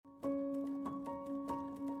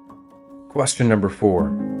Question number 4.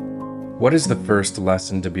 What is the first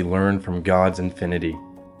lesson to be learned from God's infinity?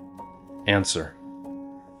 Answer: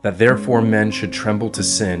 that therefore men should tremble to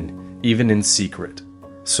sin, even in secret.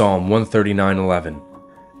 Psalm 139:11.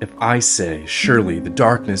 If I say, surely the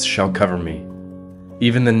darkness shall cover me,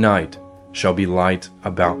 even the night shall be light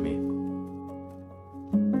about me.